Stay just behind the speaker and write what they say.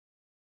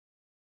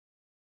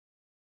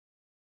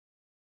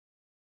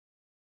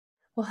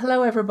Well,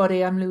 hello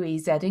everybody. I'm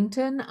Louise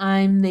Eddington.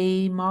 I'm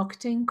the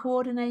marketing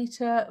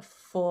coordinator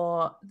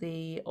for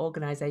the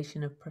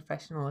Organisation of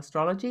Professional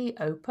Astrology,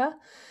 OPA.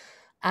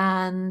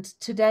 And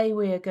today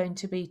we are going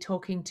to be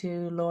talking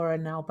to Laura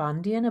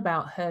Nalbandian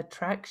about her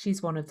track.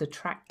 She's one of the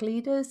track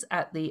leaders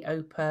at the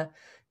OPA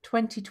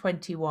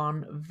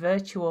 2021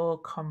 virtual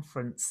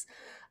conference.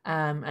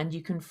 And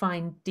you can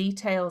find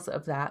details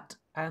of that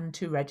and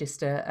to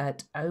register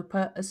at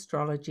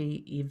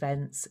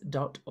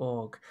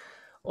opaastrologyevents.org,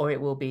 or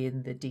it will be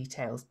in the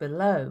details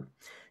below.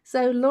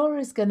 So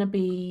Laura's going to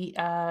be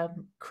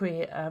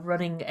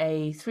running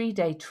a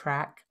 3-day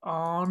track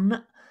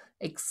on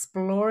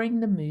exploring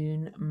the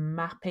moon,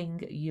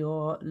 mapping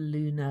your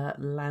lunar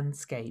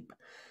landscape.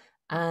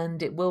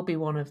 And it will be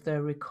one of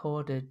the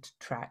recorded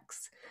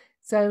tracks.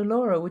 So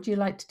Laura, would you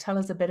like to tell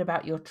us a bit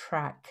about your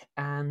track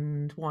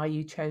and why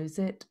you chose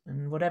it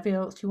and whatever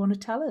else you want to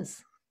tell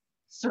us?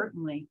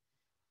 Certainly.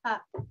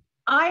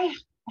 I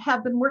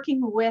have been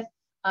working with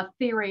a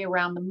theory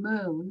around the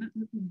moon,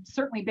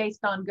 certainly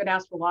based on good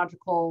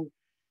astrological,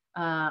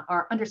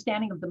 our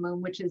understanding of the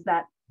moon, which is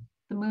that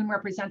the moon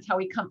represents how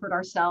we comfort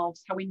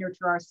ourselves, how we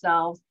nurture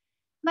ourselves.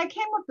 And I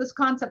came up with this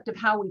concept of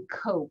how we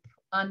cope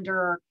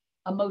under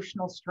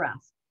emotional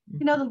stress.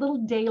 You know, the little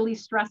daily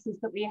stresses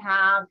that we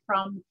have,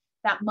 from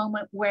that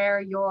moment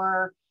where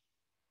you're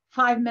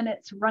 5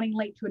 minutes running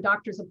late to a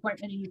doctor's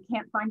appointment and you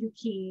can't find your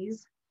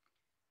keys,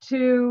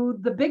 to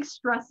the big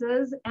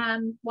stresses.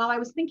 And while I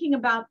was thinking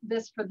about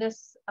this for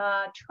this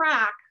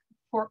track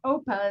for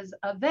OPA's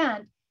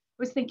event, I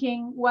was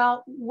thinking,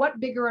 well, what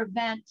bigger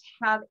event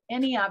have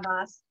any of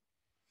us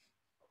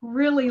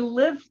really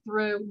lived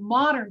through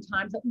modern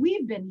times that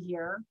we've been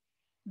here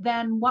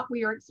than what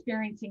we are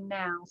experiencing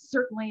now?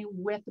 Certainly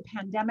with the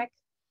pandemic,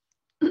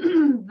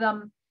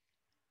 the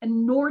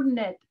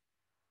inordinate,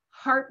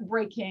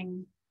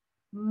 heartbreaking,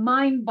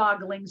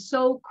 mind-boggling,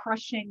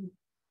 soul-crushing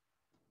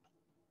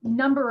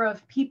number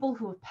of people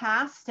who have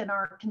passed and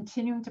are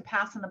continuing to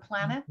pass on the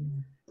planet,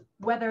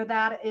 whether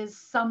that is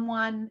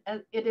someone,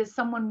 it is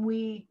someone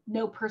we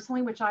know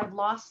personally, which I've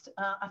lost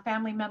a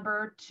family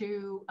member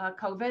to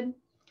COVID,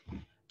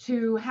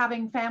 to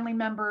having family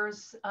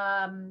members,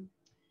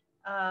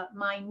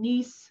 my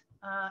niece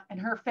and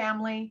her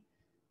family,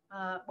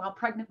 while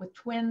pregnant with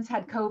twins,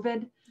 had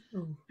COVID.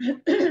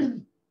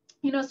 You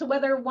know, so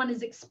whether one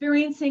is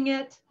experiencing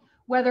it,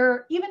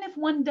 whether even if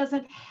one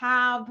doesn't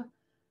have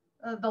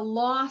the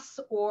loss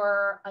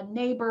or a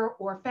neighbor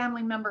or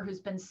family member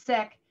who's been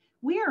sick,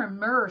 we are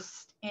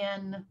immersed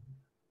in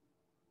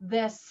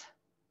this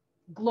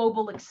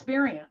global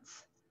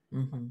experience.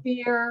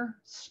 Fear,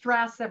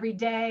 stress every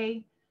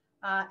day,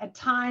 at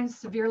times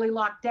severely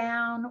locked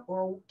down,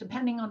 or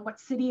depending on what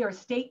city or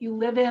state you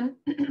live in,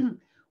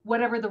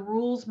 whatever the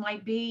rules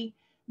might be,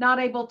 not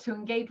able to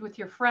engage with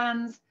your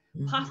friends,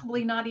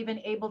 possibly not even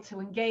able to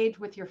engage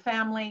with your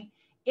family.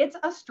 It's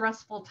a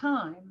stressful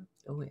time.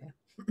 Oh, yeah.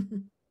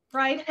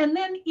 Right. And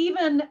then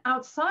even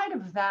outside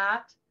of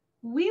that,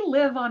 we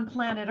live on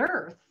planet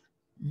Earth,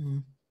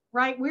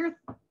 right?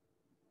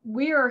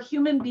 We are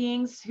human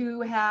beings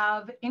who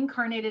have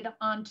incarnated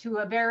onto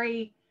a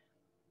very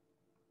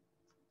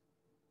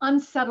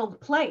unsettled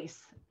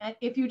place. And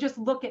if you just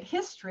look at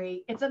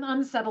history, it's an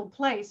unsettled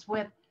place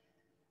with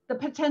the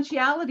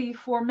potentiality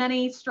for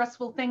many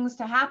stressful things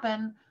to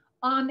happen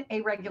on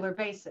a regular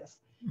basis.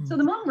 So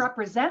the moon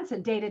represents a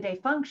day-to-day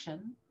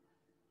function,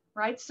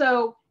 right?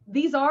 So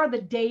these are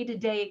the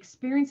day-to-day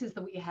experiences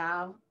that we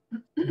have,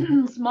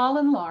 small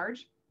and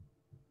large.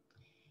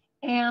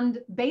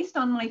 And based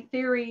on my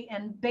theory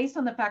and based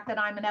on the fact that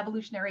I'm an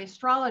evolutionary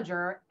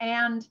astrologer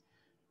and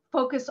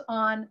focus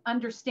on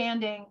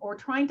understanding or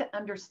trying to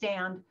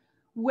understand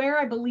where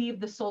I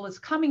believe the soul is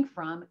coming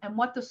from and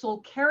what the soul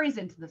carries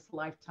into this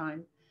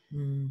lifetime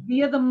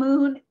via the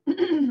moon,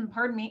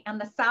 pardon me,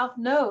 and the south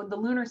node, the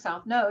lunar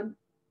south node,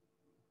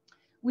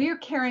 we are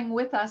carrying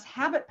with us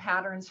habit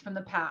patterns from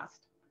the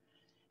past.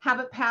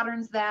 Habit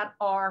patterns that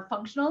are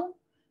functional,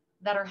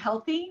 that are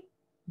healthy.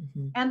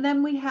 And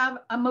then we have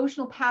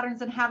emotional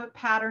patterns and habit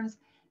patterns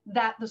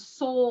that the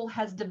soul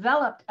has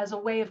developed as a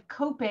way of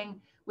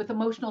coping with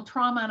emotional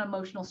trauma and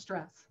emotional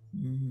stress.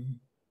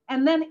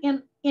 And then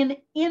in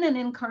an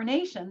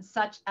incarnation,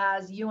 such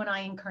as you and I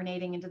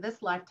incarnating into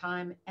this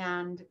lifetime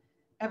and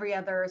every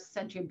other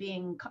sentient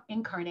being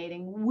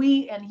incarnating,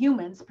 we and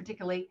humans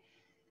particularly,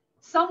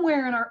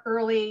 somewhere in our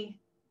early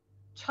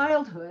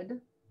childhood,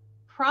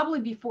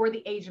 probably before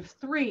the age of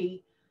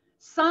 3,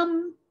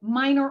 some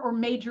minor or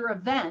major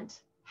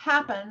event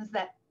happens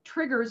that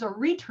triggers or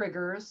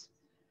re-triggers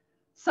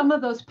some of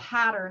those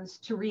patterns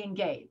to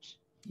re-engage.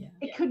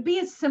 It could be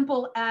as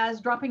simple as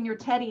dropping your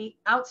teddy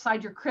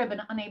outside your crib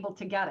and unable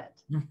to get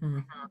it,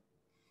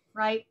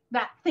 right?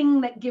 That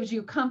thing that gives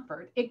you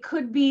comfort. It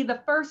could be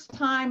the first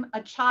time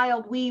a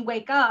child, we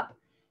wake up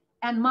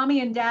and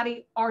mommy and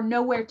daddy are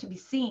nowhere to be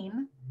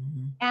seen,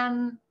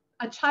 and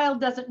a child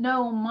doesn't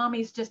know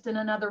mommy's just in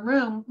another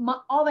room.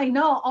 All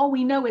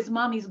we know is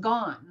mommy's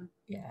gone.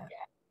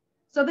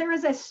 So there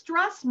is a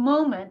stress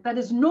moment that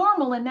is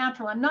normal and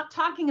natural. I'm not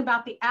talking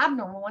about the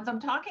abnormal ones. I'm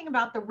talking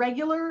about the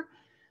regular,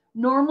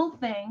 normal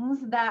things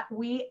that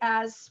we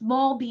as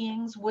small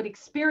beings would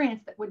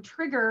experience that would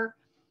trigger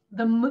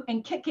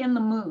and kick in the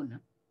moon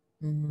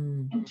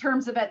Mm. in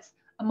terms of its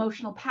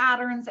emotional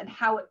patterns and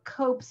how it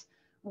copes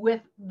with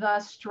the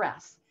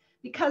stress.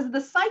 Because the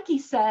psyche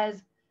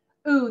says,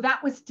 ooh,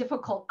 that was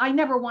difficult. I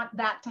never want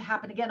that to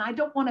happen again. I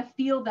don't want to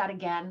feel that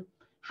again.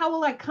 How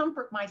will I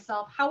comfort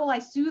myself? How will I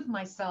soothe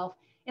myself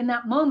in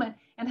that moment?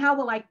 And how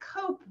will I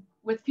cope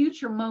with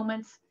future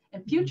moments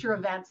and future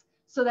events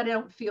so that I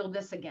don't feel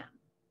this again?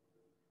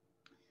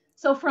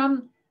 So,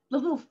 from the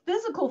little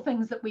physical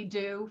things that we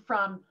do,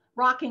 from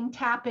rocking,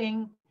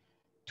 tapping,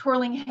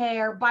 twirling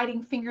hair,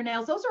 biting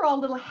fingernails, those are all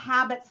little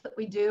habits that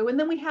we do. And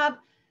then we have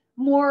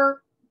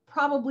more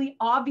probably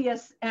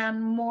obvious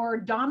and more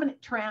dominant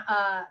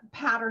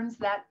patterns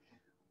that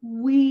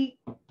we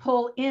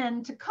pull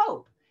in to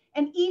cope.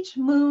 And each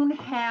moon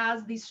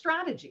has these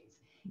strategies.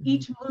 Mm.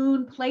 Each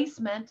moon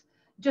placement,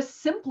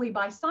 just simply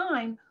by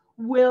sign,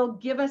 will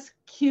give us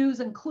cues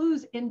and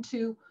clues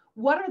into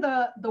what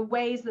are the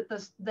ways that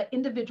the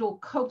individual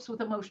copes with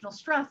emotional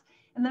stress.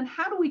 And then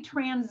how do we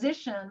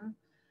transition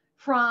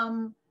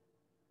from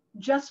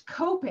just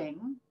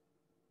coping,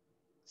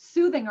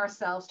 soothing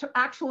ourselves, to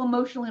actual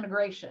emotional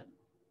integration.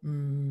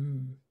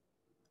 Mm.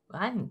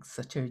 I think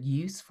such a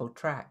useful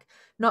track,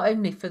 not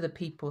only for the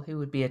people who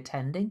would be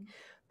attending,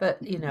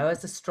 but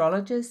as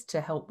astrologers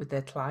to help with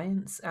their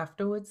clients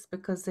afterwards,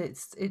 because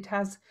it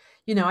has,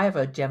 I have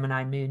a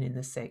Gemini moon in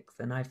the sixth,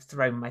 and I've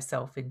thrown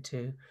myself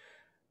into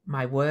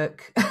my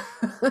work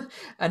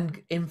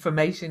and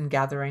information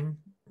gathering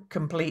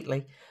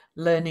completely,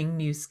 learning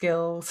new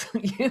skills.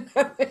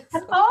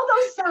 And all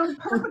those sound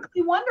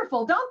perfectly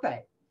wonderful, don't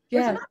they?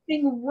 There's Yeah,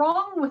 nothing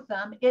wrong with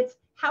them. It's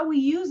how we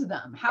use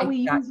them, how we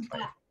use exactly.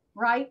 that,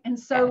 right? And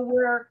Yeah, so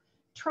we're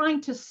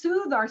trying to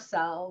soothe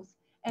ourselves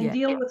and yeah.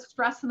 deal with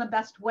stress in the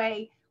best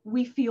way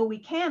we feel we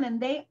can. And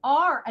they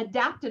are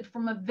adapted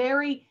from a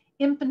very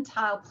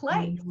infantile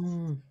place.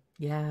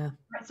 Yeah,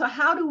 Right? So,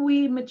 how do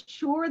we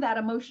mature that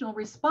emotional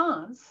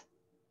response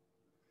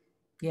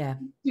yeah.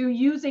 to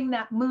using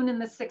that moon in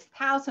the sixth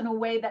house in a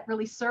way that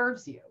really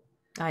serves you?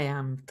 I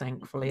am,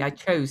 thankfully. I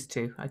chose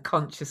to. I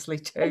consciously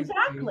chose to.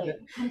 But Exactly.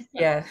 And so,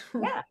 yeah,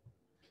 yeah.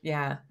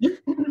 yeah.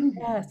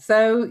 Yeah.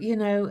 So,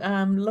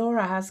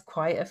 Laura has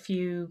quite a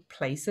few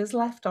places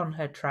left on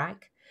her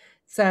track.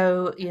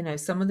 So,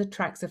 some of the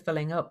tracks are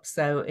filling up.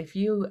 So if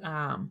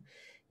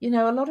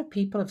a lot of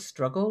people have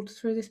struggled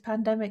through this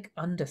pandemic,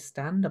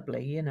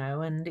 understandably,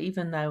 and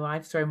even though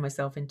I've thrown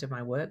myself into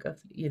my work,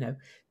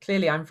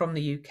 clearly I'm from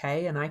the UK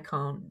and I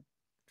can't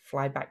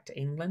fly back to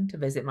England to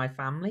visit my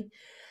family.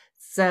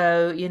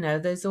 So,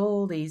 there's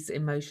all these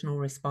emotional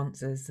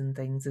responses and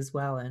things as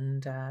well.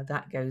 And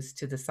that goes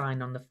to the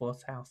sign on the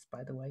fourth house,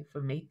 by the way,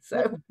 for me. It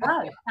So,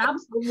 does,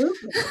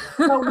 absolutely.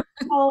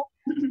 So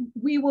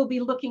we will be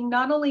looking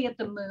not only at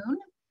the moon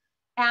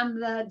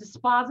and the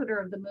dispositor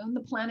of the moon,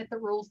 the planet that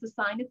rules the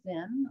sign it's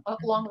in,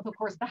 along with, of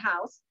course, the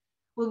house.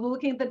 We'll be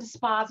looking at the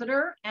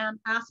dispositor and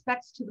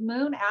aspects to the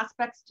moon,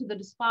 aspects to the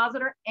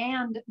dispositor,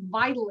 and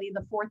vitally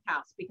the fourth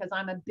house, because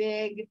I'm a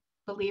big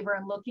believer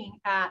in looking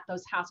at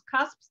those house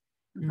cusps.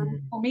 And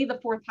mm, for me, the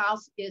fourth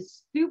house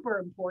is super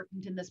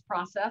important in this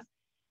process.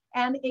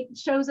 And it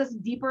shows us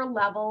deeper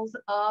levels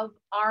of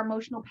our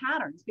emotional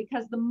patterns,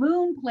 because the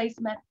moon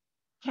placement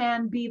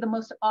can be the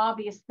most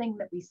obvious thing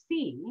that we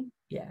see.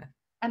 yeah,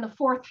 And the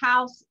fourth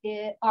house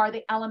are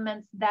the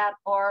elements that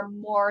are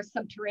more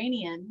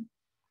subterranean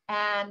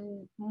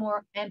and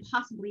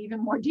possibly even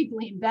more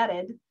deeply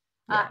embedded,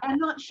 yeah. and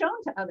not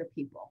shown to other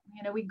people.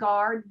 We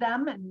guard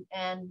them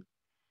and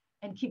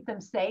keep them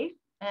safe.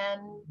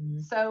 And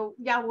Mm, so,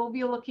 yeah, we'll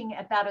be looking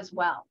at that as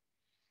well.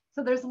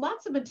 So there's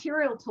lots of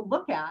material to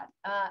look at.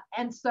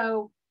 And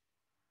so,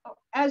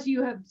 as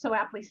you have so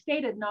aptly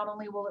stated, not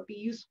only will it be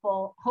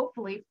useful,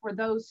 hopefully, for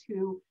those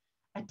who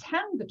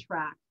attend the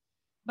track,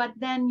 but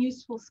then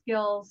useful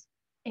skills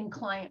in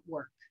client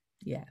work.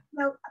 yeah.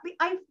 Now,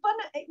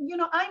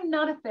 I'm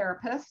not a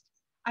therapist.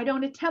 I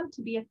don't attempt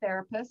to be a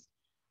therapist.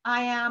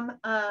 I am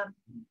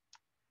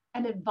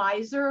an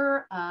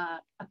advisor, a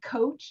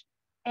coach.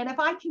 And if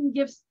I can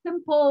give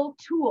simple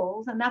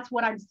tools, and that's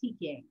what I'm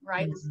seeking,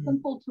 right? Mhm.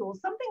 Simple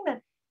tools, something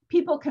that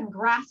people can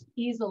grasp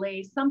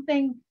easily,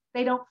 something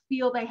they don't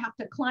feel they have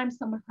to climb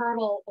some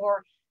hurdle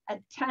or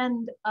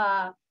attend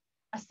a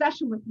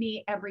session with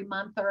me every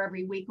month or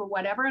every week or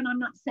whatever. And I'm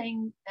not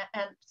saying,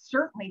 and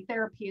certainly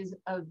therapy is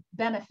of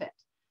benefit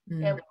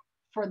Mm,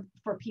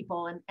 for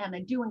people. And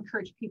I do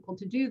encourage people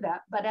to do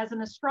that. But as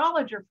an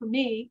astrologer, for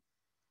me,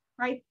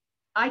 right,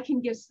 I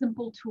can give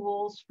simple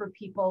tools for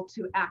people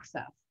to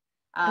access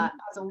and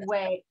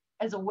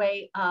as a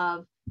way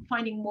of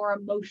finding more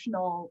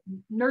emotional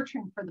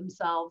nurturing for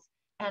themselves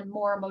and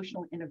more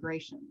emotional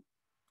integration.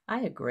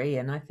 I agree.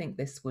 And I think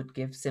this would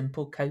give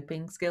simple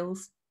coping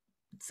skills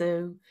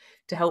to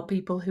help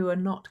people who are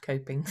not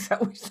coping,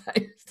 shall we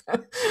say.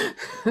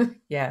 So,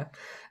 yeah,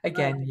 Right.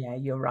 again, yeah,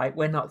 you're right.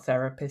 We're not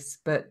therapists,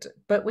 but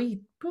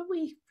we,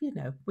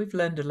 we've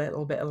learned a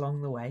little bit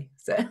along the way.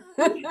 So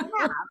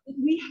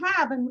We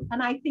have, and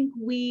I think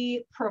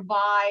we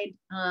provide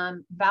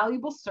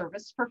valuable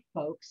service for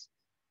folks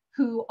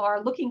who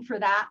are looking for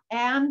that.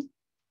 And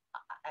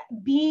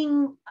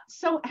being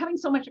so having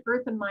so much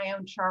earth in my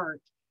own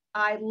chart,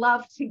 I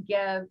love to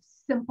give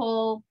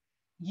simple,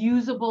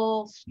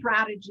 usable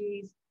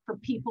strategies for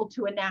people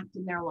to enact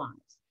in their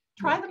lives.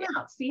 Try yeah, them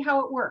out, see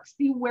how it works,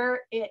 see where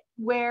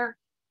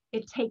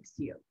it takes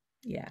you.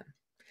 yeah.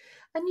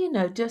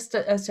 And just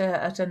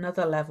at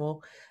another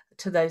level,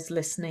 to those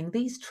listening,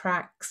 these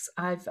tracks,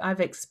 I've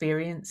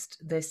experienced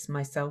this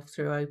myself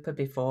through OPA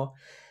before.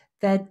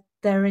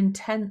 They're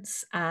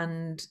intense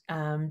and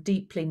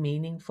deeply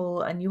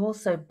meaningful, and you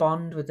also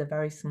bond with a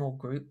very small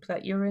group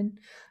that you're in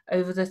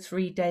over the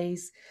 3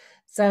 days.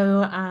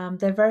 So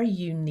they're very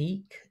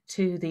unique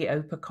to the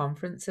OPA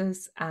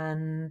conferences,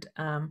 and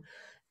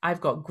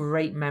I've got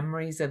great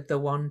memories of the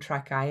one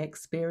track I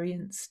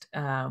experienced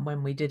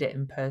when we did it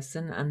in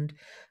person, and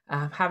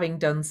having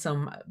done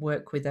some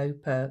work with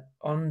OPA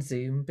on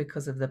Zoom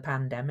because of the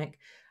pandemic,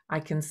 I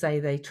can say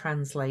they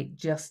translate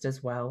just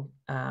as well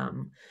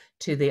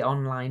to the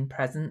online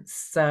presence.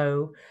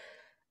 So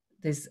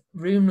there's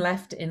room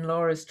left in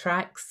Laura's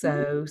track.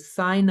 So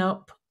sign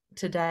up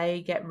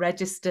today, get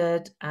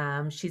registered.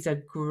 She's a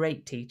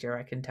great teacher,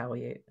 I can tell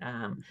you.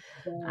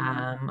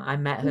 I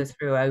met her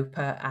through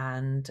OPA,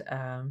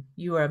 and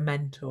you were a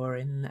mentor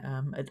in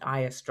an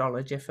eye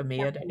astrologer for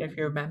me. I don't know if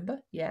you remember.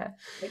 Yeah.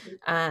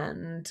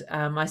 And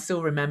I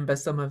still remember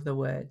some of the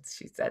words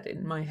she said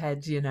in my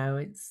head.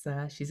 It's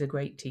she's a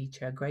great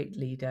teacher, great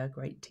leader,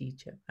 great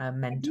teacher,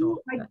 mentor.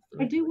 That's the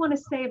I word. do want to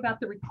say about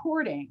the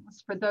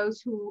recordings for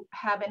those who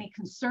have any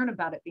concern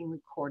about it being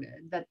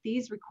recorded, that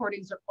these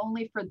recordings are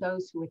only for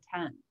those who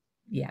attend.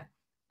 Yeah,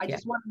 yeah,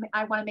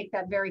 I want to make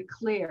that very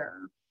clear.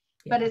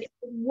 But yeah.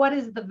 what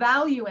is the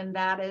value in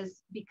that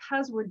is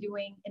because we're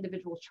doing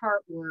individual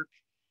chart work,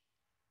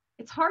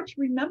 it's hard to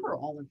remember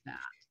all of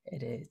that.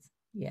 It is.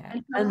 Yeah,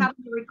 And so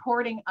having a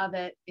recording of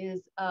it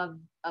is of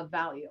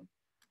value.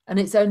 and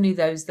it's only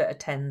those that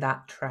attend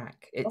that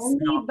track. It's Only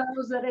not.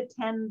 those that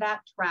attend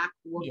that track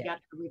will Yeah,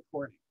 get the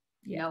recording.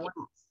 yeah, No one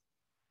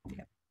else.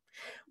 yeah.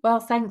 Well,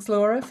 thanks,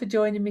 Laura, for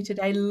joining me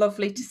today.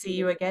 Lovely to see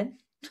you again.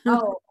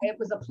 Oh, it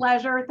was a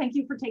pleasure. Thank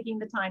you for taking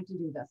the time to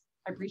do this.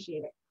 I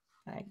appreciate it.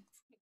 Thanks.